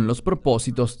cumplir con los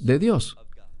propósitos de Dios.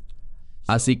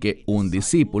 Así que un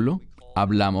discípulo,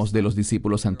 hablamos de los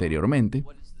discípulos anteriormente,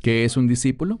 ¿qué es un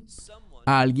discípulo?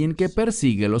 Alguien que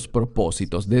persigue los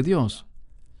propósitos de Dios.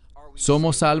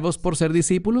 ¿Somos salvos por ser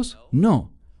discípulos?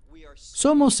 No.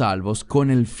 Somos salvos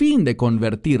con el fin de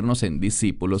convertirnos en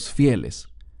discípulos fieles.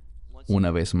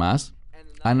 Una vez más,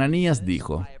 Ananías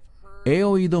dijo, he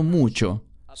oído mucho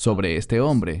sobre este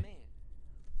hombre.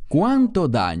 ¿Cuánto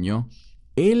daño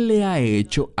él le ha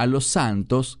hecho a los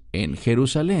santos en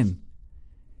Jerusalén?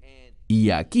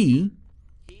 Y aquí,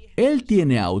 él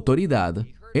tiene autoridad.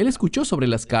 Él escuchó sobre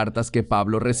las cartas que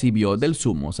Pablo recibió del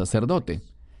sumo sacerdote.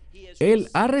 Él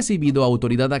ha recibido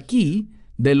autoridad aquí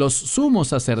de los sumos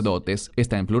sacerdotes,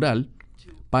 está en plural,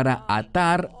 para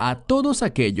atar a todos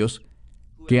aquellos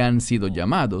que han sido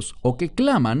llamados o que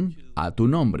claman a tu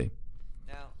nombre.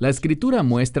 La Escritura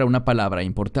muestra una palabra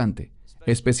importante,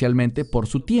 especialmente por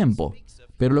su tiempo,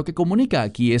 pero lo que comunica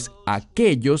aquí es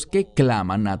aquellos que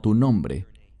claman a tu nombre.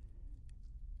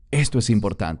 Esto es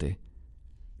importante.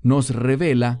 Nos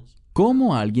revela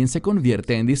cómo alguien se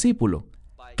convierte en discípulo,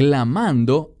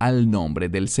 clamando al nombre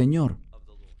del Señor.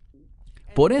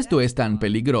 Por esto es tan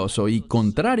peligroso y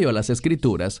contrario a las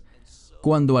Escrituras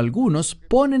cuando algunos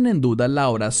ponen en duda la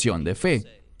oración de fe.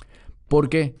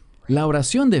 Porque la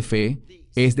oración de fe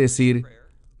es decir,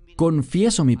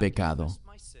 confieso mi pecado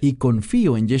y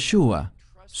confío en Yeshua,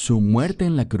 su muerte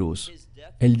en la cruz,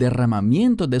 el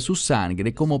derramamiento de su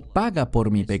sangre como paga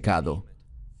por mi pecado.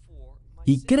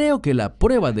 Y creo que la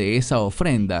prueba de esa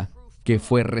ofrenda, que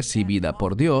fue recibida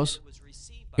por Dios,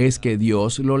 es que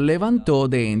Dios lo levantó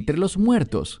de entre los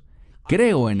muertos.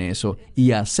 Creo en eso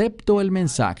y acepto el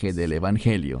mensaje del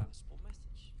Evangelio.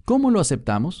 ¿Cómo lo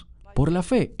aceptamos? Por la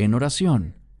fe, en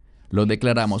oración. Lo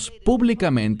declaramos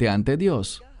públicamente ante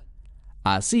Dios.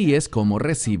 Así es como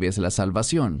recibes la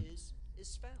salvación.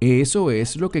 Eso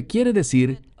es lo que quiere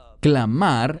decir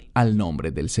clamar al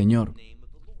nombre del Señor.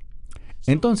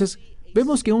 Entonces,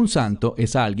 vemos que un santo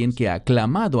es alguien que ha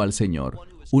clamado al Señor.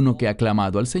 Uno que ha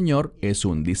clamado al Señor es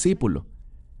un discípulo.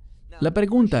 La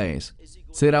pregunta es,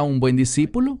 ¿será un buen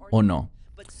discípulo o no?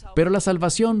 Pero la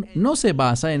salvación no se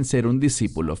basa en ser un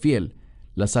discípulo fiel.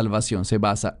 La salvación se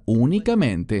basa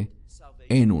únicamente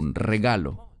en un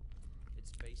regalo.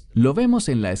 Lo vemos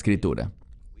en la Escritura.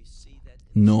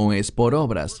 No es por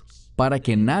obras, para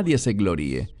que nadie se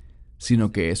gloríe,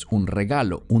 sino que es un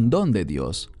regalo, un don de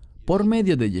Dios, por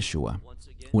medio de Yeshua.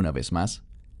 Una vez más,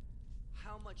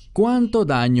 ¿cuánto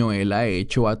daño Él ha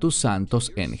hecho a tus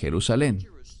santos en Jerusalén?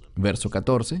 Verso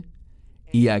 14.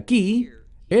 Y aquí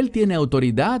Él tiene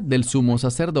autoridad del sumo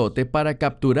sacerdote para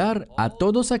capturar a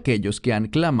todos aquellos que han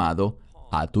clamado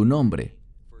a tu nombre.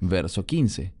 Verso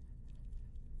 15.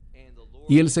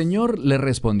 Y el Señor le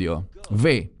respondió,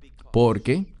 ve,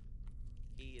 porque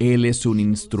Él es un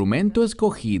instrumento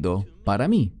escogido para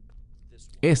mí.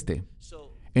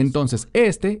 Entonces,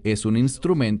 este es un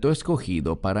instrumento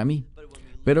escogido para mí.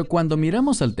 Pero cuando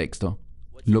miramos al texto,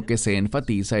 lo que se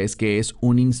enfatiza es que es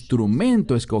un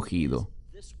instrumento escogido.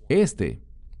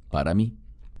 Para mí.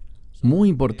 Muy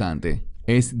importante,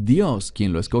 es Dios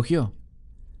quien lo escogió.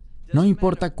 No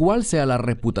importa cuál sea la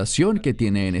reputación que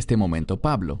tiene en este momento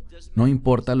Pablo. No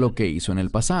importa lo que hizo en el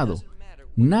pasado.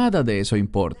 Nada de eso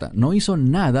importa. No hizo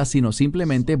nada sino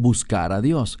simplemente buscar a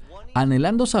Dios,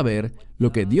 anhelando saber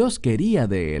lo que Dios quería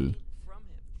de él.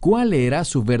 ¿Cuál era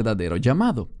su verdadero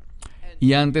llamado?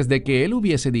 Y antes de que él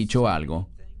hubiese dicho algo,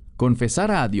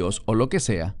 confesara a Dios o lo que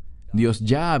sea, Dios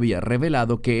ya había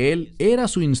revelado que él era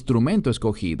su instrumento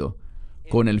escogido,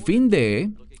 con el fin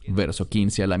de, verso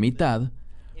 15 a la mitad,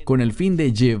 con el fin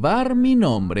de llevar mi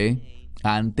nombre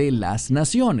ante las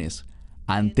naciones,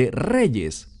 ante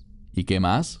reyes, ¿y qué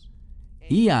más?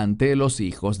 Y ante los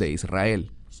hijos de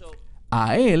Israel.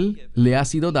 A él le ha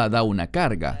sido dada una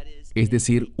carga, es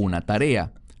decir, una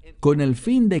tarea, con el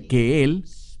fin de que él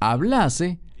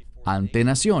hablase ante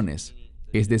naciones,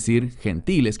 es decir,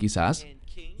 gentiles quizás,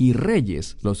 y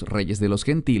reyes, los reyes de los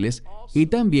gentiles, y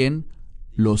también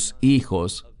los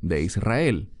hijos de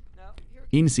Israel.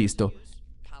 Insisto,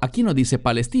 aquí no dice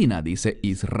Palestina, dice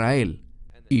Israel.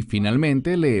 Y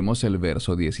finalmente leemos el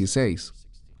verso 16.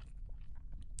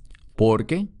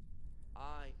 Porque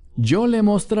yo le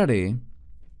mostraré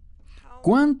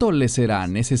cuánto le será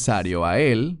necesario a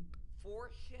él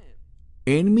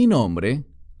en mi nombre,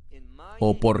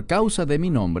 o por causa de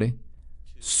mi nombre,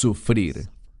 sufrir.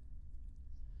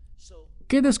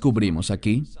 ¿Qué descubrimos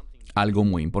aquí? Algo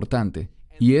muy importante.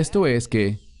 Y esto es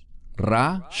que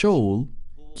Ra Shaul,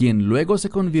 quien luego se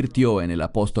convirtió en el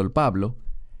apóstol Pablo,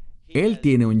 él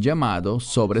tiene un llamado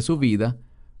sobre su vida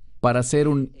para ser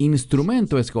un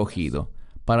instrumento escogido,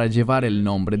 para llevar el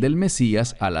nombre del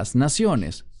Mesías a las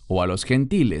naciones, o a los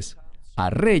gentiles, a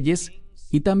reyes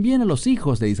y también a los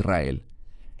hijos de Israel.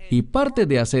 Y parte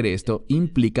de hacer esto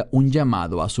implica un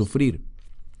llamado a sufrir.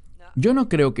 Yo no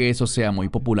creo que eso sea muy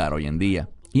popular hoy en día,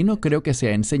 y no creo que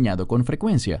sea enseñado con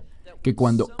frecuencia, que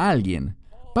cuando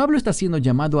Pablo está siendo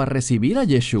llamado a recibir a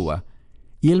Yeshua,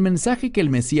 y el mensaje que el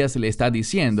Mesías le está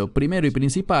diciendo, primero y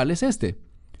principal, es este: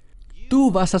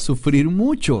 tú vas a sufrir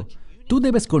mucho. Tú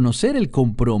debes conocer el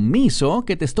compromiso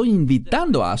que te estoy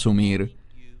invitando a asumir.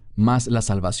 Mas la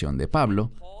salvación de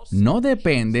Pablo no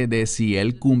depende de si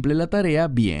él cumple la tarea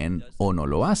bien o no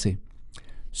lo hace.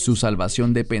 Su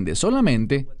salvación depende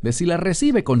solamente de si la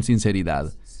recibe con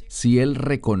sinceridad, si él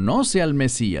reconoce al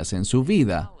Mesías en su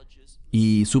vida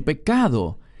y su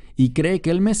pecado, y cree que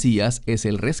el Mesías es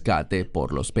el rescate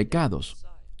por los pecados.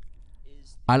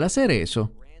 Al hacer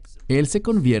eso, él se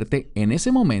convierte en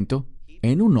ese momento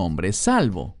en un hombre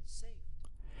salvo.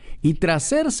 Y tras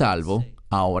ser salvo,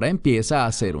 ahora empieza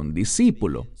a ser un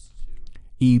discípulo.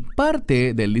 Y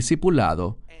parte del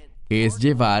discipulado es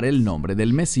llevar el nombre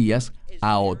del Mesías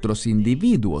a otros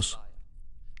individuos.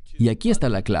 Y aquí está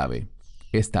la clave: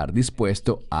 estar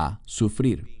dispuesto a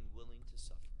sufrir.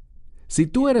 Si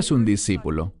tú eres un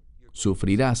discípulo,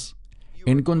 sufrirás,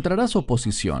 encontrarás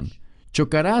oposición,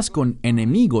 chocarás con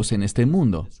enemigos en este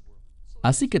mundo.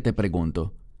 Así que te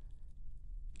pregunto,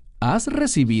 ¿has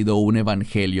recibido un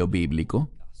evangelio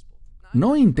bíblico?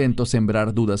 No intento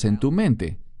sembrar dudas en tu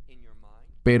mente,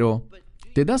 pero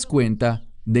 ¿te das cuenta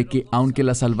de que aunque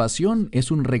la salvación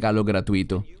es un regalo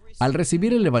gratuito, al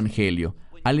recibir el evangelio,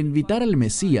 al invitar al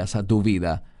Mesías a tu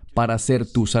vida para ser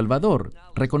tu Salvador,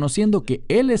 reconociendo que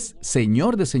Él es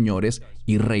Señor de señores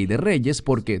y Rey de reyes,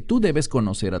 porque tú debes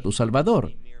conocer a tu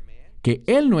Salvador, que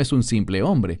Él no es un simple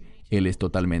hombre, Él es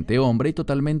totalmente hombre y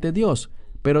totalmente Dios,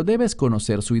 pero debes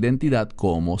conocer su identidad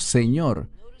como Señor.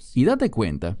 Y date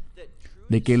cuenta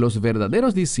de que los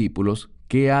verdaderos discípulos,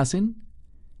 ¿qué hacen?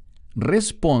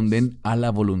 Responden a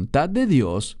la voluntad de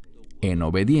Dios en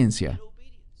obediencia.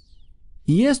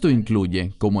 Y esto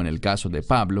incluye, como en el caso de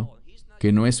Pablo,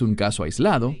 que no es un caso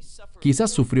aislado,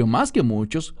 quizás sufrió más que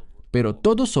muchos, pero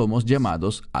todos somos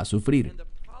llamados a sufrir.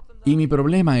 Y mi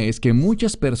problema es que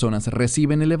muchas personas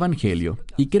reciben el Evangelio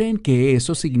y creen que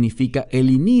eso significa el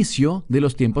inicio de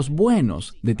los tiempos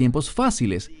buenos, de tiempos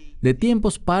fáciles, de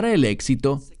tiempos para el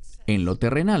éxito en lo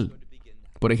terrenal.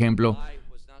 Por ejemplo,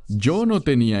 yo no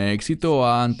tenía éxito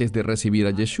antes de recibir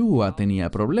a Yeshua,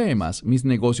 tenía problemas, mis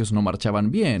negocios no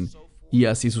marchaban bien, y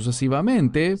así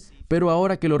sucesivamente, pero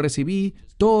ahora que lo recibí,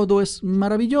 todo es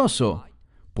maravilloso.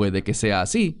 Puede que sea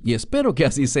así, y espero que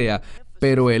así sea,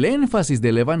 pero el énfasis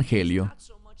del Evangelio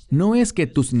no es que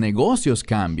tus negocios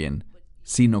cambien,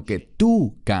 sino que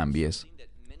tú cambies.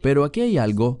 Pero aquí hay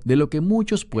algo de lo que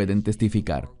muchos pueden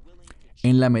testificar.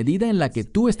 En la medida en la que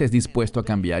tú estés dispuesto a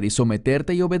cambiar y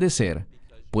someterte y obedecer,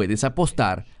 puedes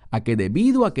apostar a que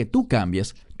debido a que tú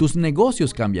cambies, tus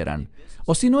negocios cambiarán.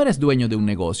 O si no eres dueño de un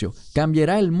negocio,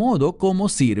 cambiará el modo como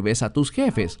sirves a tus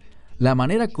jefes. La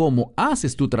manera como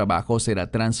haces tu trabajo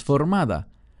será transformada.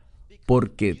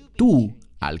 Porque tú,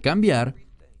 al cambiar,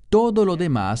 todo lo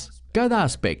demás, cada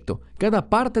aspecto, cada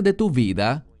parte de tu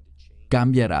vida,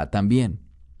 cambiará también.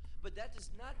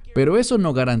 Pero eso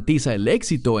no garantiza el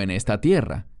éxito en esta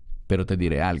tierra. Pero te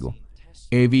diré algo.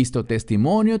 He visto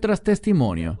testimonio tras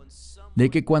testimonio de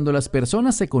que cuando las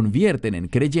personas se convierten en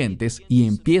creyentes y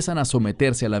empiezan a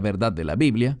someterse a la verdad de la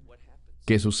Biblia,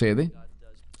 ¿qué sucede?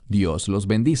 Dios los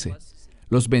bendice.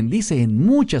 Los bendice en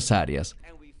muchas áreas.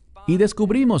 Y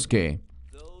descubrimos que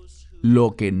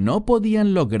lo que no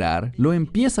podían lograr, lo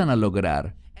empiezan a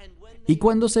lograr. Y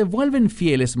cuando se vuelven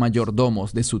fieles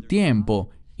mayordomos de su tiempo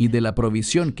y de la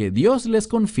provisión que Dios les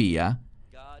confía,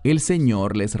 el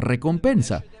Señor les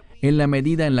recompensa. En la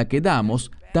medida en la que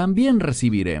damos, también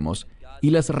recibiremos.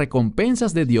 Y las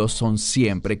recompensas de Dios son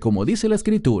siempre, como dice la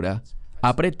Escritura,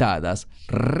 apretadas,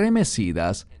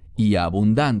 remecidas y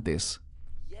abundantes.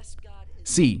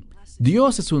 Sí,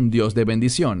 Dios es un Dios de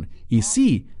bendición. Y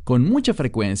sí, con mucha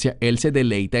frecuencia, Él se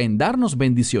deleita en darnos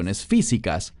bendiciones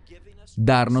físicas,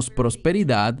 darnos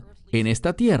prosperidad en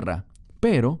esta tierra.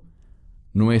 Pero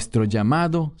nuestro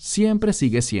llamado siempre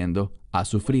sigue siendo a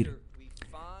sufrir.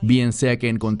 Bien sea que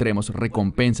encontremos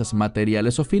recompensas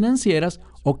materiales o financieras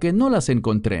o que no las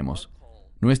encontremos.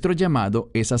 Nuestro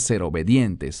llamado es a ser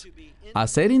obedientes, a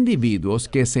ser individuos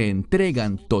que se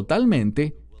entregan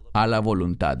totalmente a la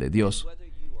voluntad de Dios.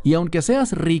 Y aunque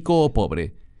seas rico o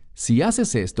pobre, si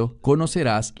haces esto,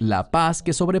 conocerás la paz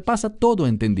que sobrepasa todo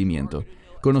entendimiento.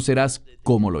 Conocerás,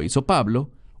 como lo hizo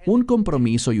Pablo, un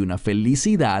compromiso y una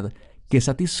felicidad que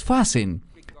satisfacen,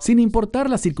 sin importar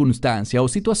la circunstancia o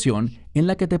situación en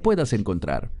la que te puedas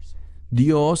encontrar.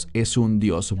 Dios es un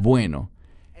Dios bueno,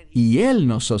 y Él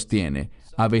nos sostiene,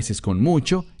 a veces con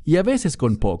mucho y a veces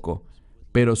con poco,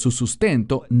 pero su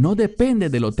sustento no depende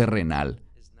de lo terrenal.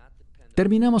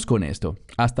 Terminamos con esto.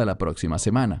 Hasta la próxima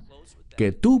semana.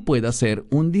 Que tú puedas ser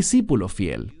un discípulo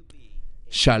fiel.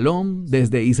 Shalom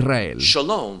desde Israel.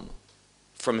 Shalom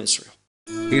from Israel.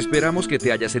 Esperamos que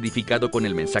te hayas edificado con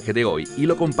el mensaje de hoy y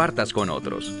lo compartas con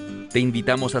otros. Te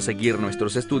invitamos a seguir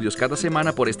nuestros estudios cada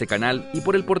semana por este canal y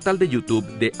por el portal de YouTube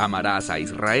de Amarás a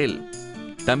Israel.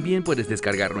 También puedes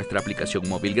descargar nuestra aplicación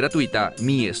móvil gratuita,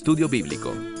 Mi Estudio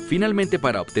Bíblico. Finalmente,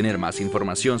 para obtener más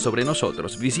información sobre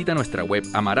nosotros, visita nuestra web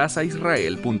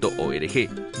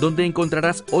amarasaisrael.org, donde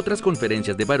encontrarás otras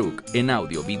conferencias de Baruch en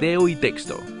audio, video y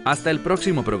texto. Hasta el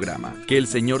próximo programa. Que el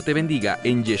Señor te bendiga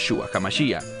en Yeshua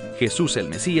HaMashiach, Jesús el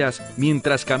Mesías,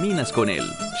 mientras caminas con Él.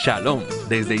 Shalom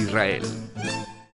desde Israel.